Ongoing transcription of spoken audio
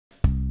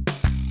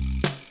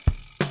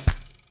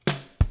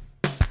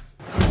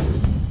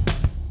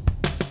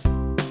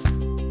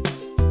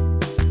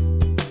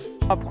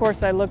Of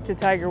course, I look to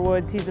Tiger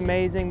Woods, he's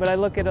amazing, but I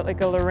look at it like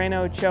a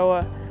Lorena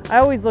Ochoa. I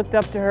always looked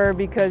up to her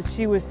because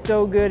she was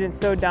so good and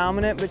so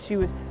dominant, but she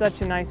was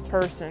such a nice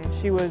person.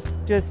 She was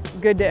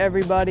just good to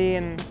everybody,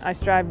 and I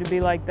strive to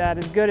be like that,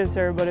 as good as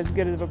her, but as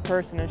good of a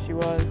person as she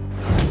was.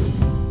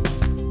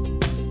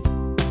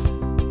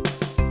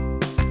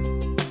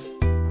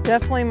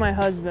 Definitely my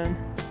husband.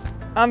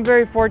 I'm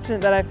very fortunate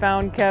that I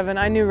found Kevin.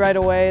 I knew right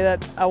away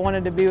that I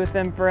wanted to be with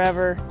him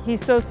forever. He's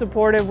so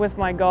supportive with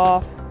my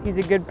golf. He's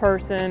a good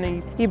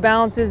person. He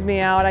balances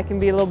me out. I can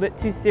be a little bit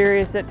too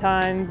serious at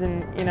times,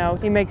 and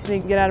he makes me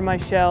get out of my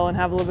shell and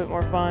have a little bit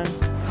more fun.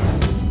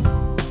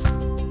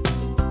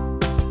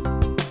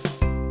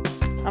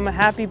 I'm a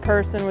happy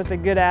person with a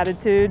good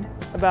attitude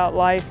about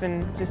life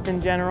and just in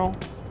general.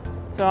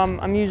 So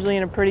I'm usually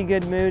in a pretty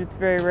good mood. It's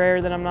very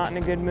rare that I'm not in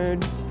a good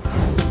mood.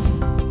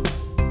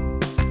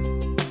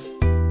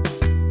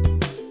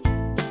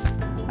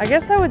 I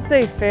guess I would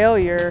say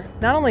failure,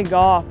 not only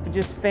golf, but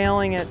just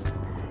failing at,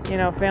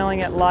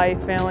 failing at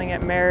life, failing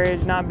at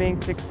marriage, not being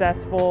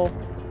successful.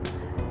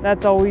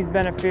 That's always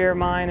been a fear of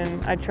mine,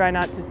 and I try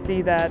not to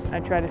see that. I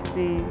try to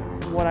see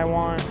what I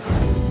want.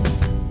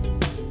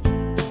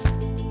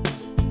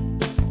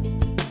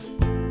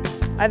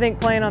 I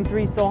think playing on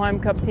 3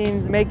 Solheim Cup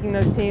teams, making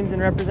those teams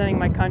and representing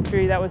my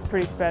country, that was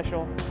pretty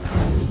special.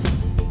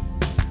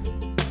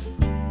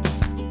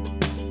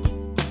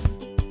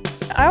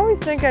 I always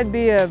think I'd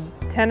be a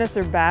tennis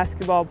or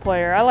basketball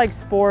player. I like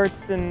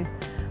sports, and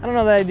I don't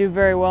know that I do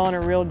very well in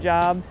a real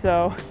job,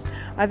 so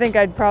I think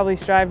I'd probably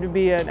strive to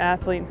be an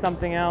athlete in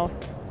something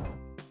else.